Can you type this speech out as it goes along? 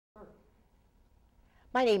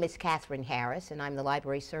My name is Kathryn Harris, and I'm the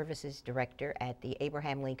Library Services Director at the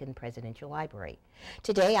Abraham Lincoln Presidential Library.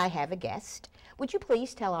 Today I have a guest. Would you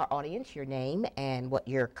please tell our audience your name and what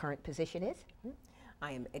your current position is?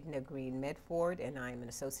 I am Edna Greene Medford, and I am an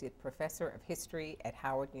Associate Professor of History at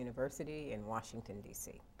Howard University in Washington,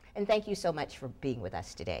 D.C. And thank you so much for being with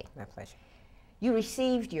us today. My pleasure. You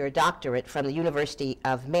received your doctorate from the University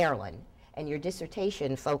of Maryland, and your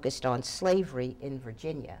dissertation focused on slavery in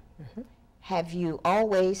Virginia. Have you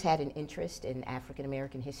always had an interest in African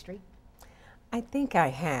American history? I think I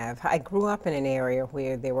have. I grew up in an area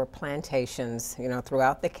where there were plantations,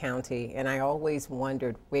 throughout the county, and I always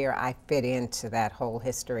wondered where I fit into that whole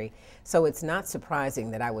history. So it's not surprising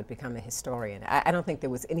that I would become a historian. I don't think there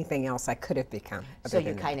was anything else I could have become. So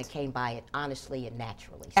you kind of came by it honestly and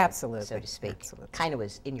naturally, Absolutely. so to speak. Absolutely. Kind of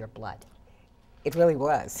was in your blood. It really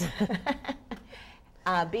was.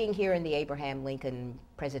 Being here in the Abraham Lincoln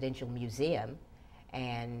Presidential Museum,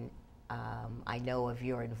 and I know of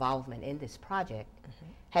your involvement in this project,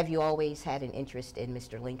 have you always had an interest in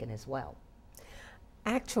Mr. Lincoln as well?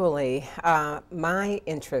 Actually, my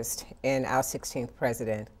interest in our 16th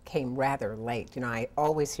president came rather late. I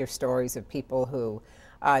always hear stories of people who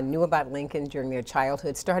knew about Lincoln during their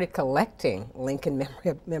childhood, started collecting Lincoln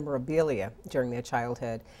memorabilia during their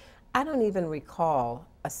childhood. I don't even recall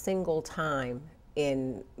a single time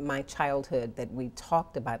in my childhood that we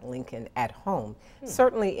talked about Lincoln at home.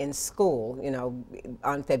 Certainly in school,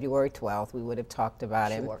 on February 12th, we would have talked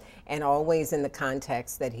about him, and always in the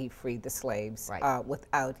context that he freed the slaves,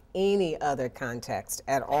 without any other context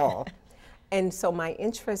at all. And so my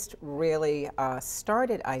interest really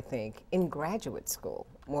started, I think, in graduate school,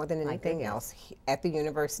 more than anything else, at the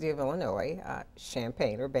University of Illinois,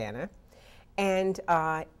 Champaign-Urbana. And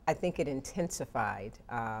I think it intensified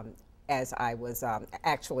as I was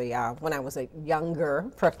when I was a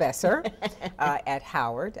younger professor at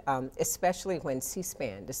Howard, especially when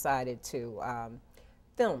C-SPAN decided to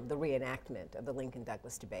film the reenactment of the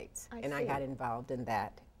Lincoln-Douglas debates. I got involved in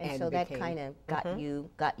that. And so that kind of got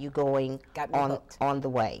you going on the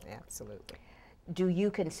way. Absolutely. Do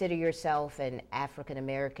you consider yourself an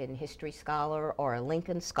African-American history scholar or a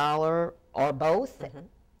Lincoln scholar or both?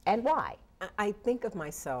 And why? I think of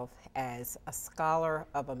myself as a scholar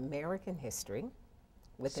of American history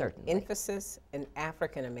with an emphasis in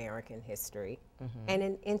African American history and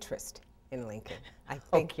an interest in Lincoln. I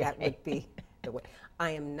think that would be the way. I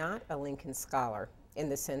am not a Lincoln scholar in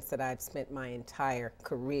the sense that I've spent my entire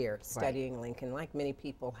career studying Lincoln, like many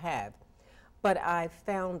people have. But I've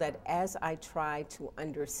found that as I try to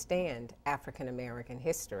understand African American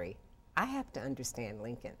history, I have to understand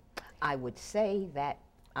Lincoln. I would say that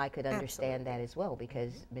I could understand that as well,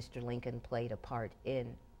 because Mr. Lincoln played a part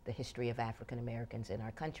in the history of African Americans in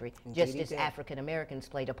our country, just as African Americans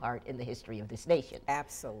played a part in the history of this nation.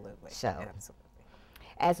 Absolutely. So,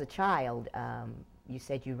 as a child, you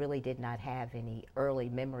said you really did not have any early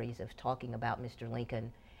memories of talking about Mr. Lincoln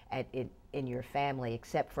in your family,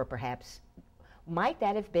 except for perhaps, might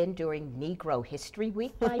that have been during Negro History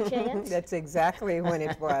Week by chance? That's exactly when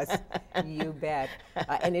it was. You bet.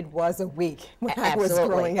 And it was a week when I was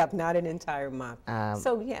growing up, not an entire month.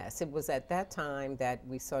 So yes, it was at that time that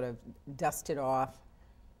we sort of dusted off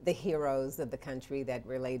the heroes of the country that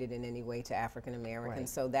related in any way to African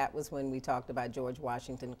Americans. So that was when we talked about George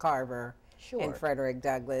Washington Carver and Frederick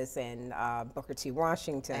Douglass and Booker T.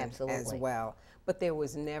 Washington as well. But there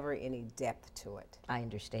was never any depth to it. I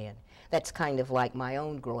understand. That's kind of like my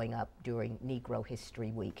own growing up during Negro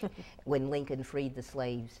History Week, when Lincoln freed the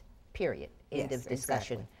slaves, period. End of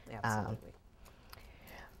discussion. Absolutely.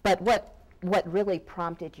 But what really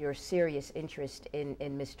prompted your serious interest in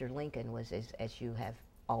Mr. Lincoln was, as you have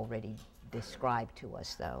already described to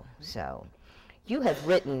us, though. So you have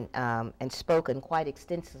written and spoken quite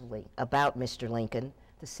extensively about Mr. Lincoln,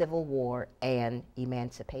 the Civil War, and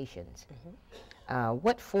emancipations.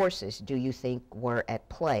 What forces do you think were at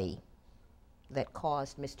play that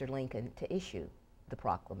caused Mr. Lincoln to issue the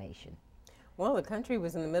proclamation? Well, the country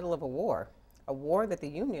was in the middle of a war that the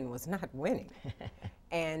Union was not winning.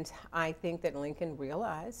 And I think that Lincoln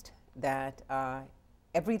realized that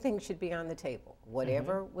everything should be on the table.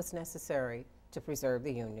 Whatever was necessary to preserve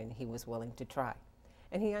the Union, he was willing to try.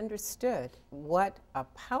 And he understood what a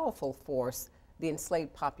powerful force the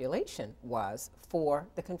enslaved population was for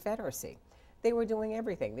the Confederacy. They were doing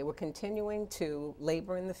everything. They were continuing to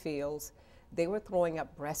labor in the fields. They were throwing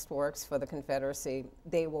up breastworks for the Confederacy.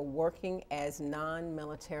 They were working as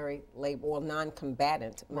non-military labor, or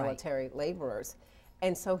non-combatant military laborers.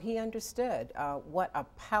 And so he understood what a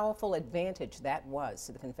powerful advantage that was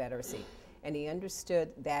to the Confederacy. And he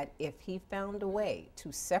understood that if he found a way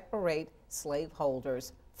to separate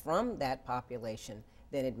slaveholders from that population,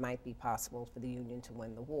 then it might be possible for the Union to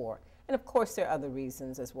win the war. And of course, there are other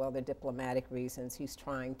reasons as well. There are diplomatic reasons. He's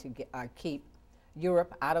trying to keep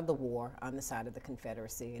Europe out of the war on the side of the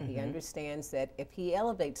Confederacy. And he understands that if he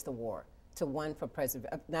elevates the war to one for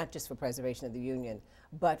not just for preservation of the Union,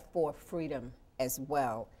 but for freedom as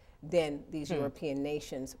well, then these European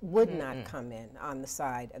nations would not come in on the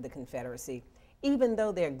side of the Confederacy, even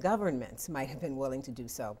though their governments might have been willing to do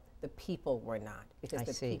so. The people were not, because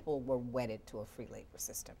the people were wedded to a free labor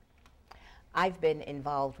system. I've been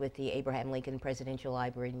involved with the Abraham Lincoln Presidential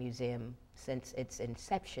Library and Museum since its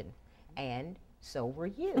inception, and so were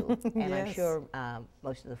you. And I'm sure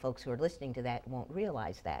most of the folks who are listening to that won't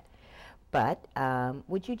realize that. But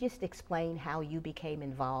would you just explain how you became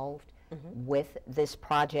involved with this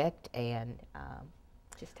project, and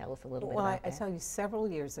just tell us a little bit about that? Well, I tell you, several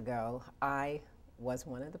years ago, I was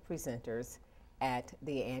one of the presenters at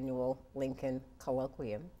the annual Lincoln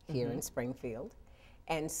Colloquium here in Springfield.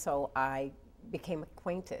 And so I became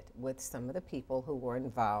acquainted with some of the people who were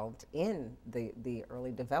involved in the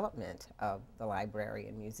early development of the library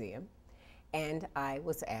and museum. And I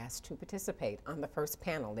was asked to participate on the first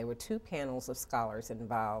panel. There were 2 panels of scholars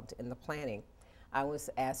involved in the planning. I was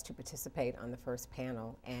asked to participate on the first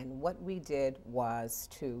panel, and what we did was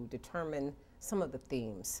to determine some of the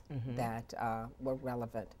themes that were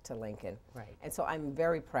relevant to Lincoln. Right. And so I'm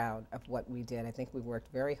very proud of what we did. I think we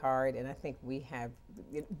worked very hard, and I think we have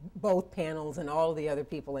both panels and all the other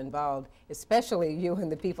people involved, especially you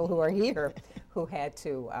and the people who are here who had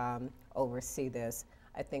to oversee this.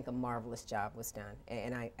 I think a marvelous job was done.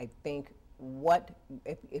 And I think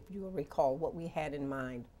if you recall, what we had in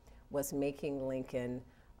mind was making Lincoln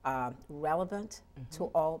relevant to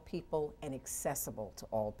all people and accessible to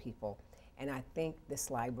all people. And I think this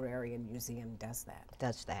library and museum does that.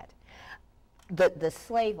 Does that. The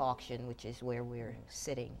slave auction, which is where we're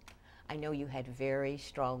sitting, I know you had very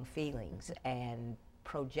strong feelings and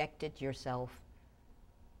projected yourself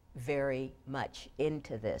very much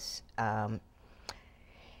into this.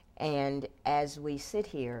 And as we sit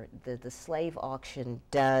here, the slave auction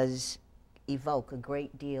does evoke a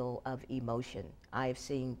great deal of emotion. I've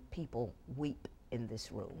seen people weep in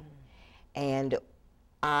this room. And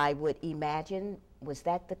I would imagine, was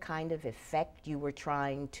that the kind of effect you were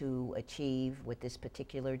trying to achieve with this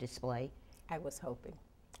particular display? I was hoping.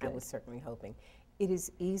 Good. I was certainly hoping. It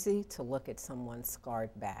is easy to look at someone's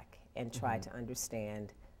scarred back and try to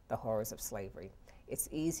understand the horrors of slavery. It's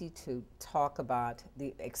easy to talk about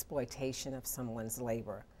the exploitation of someone's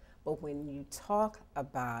labor. But when you talk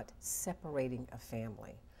about separating a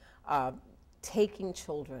family, taking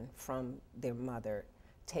children from their mother,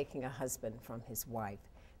 taking a husband from his wife,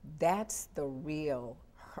 that's the real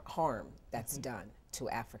harm that's done to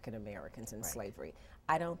African Americans in slavery.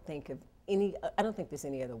 I don't think there's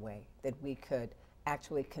any other way that we could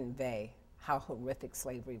actually convey how horrific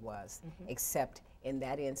slavery was, except in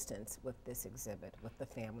that instance with this exhibit, with the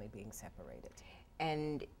family being separated.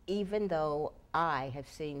 And even though I have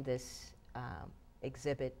seen this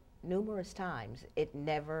exhibit numerous times, it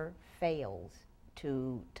never fails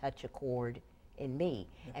to touch a chord in me.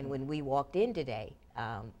 And when we walked in today,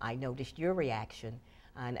 I noticed your reaction,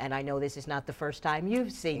 and I know this is not the first time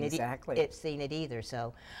you've seen seen it either.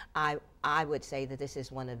 So I would say that this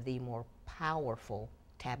is one of the more powerful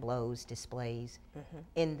tableaus, displays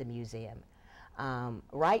in the museum.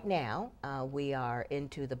 Right now, we are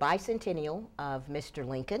into the Bicentennial of Mr.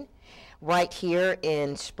 Lincoln, right here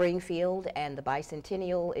in Springfield, and the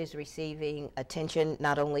Bicentennial is receiving attention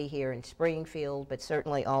not only here in Springfield, but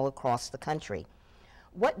certainly all across the country.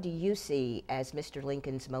 What do you see as Mr.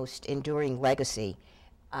 Lincoln's most enduring legacy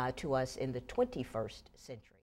to us in the 21st century?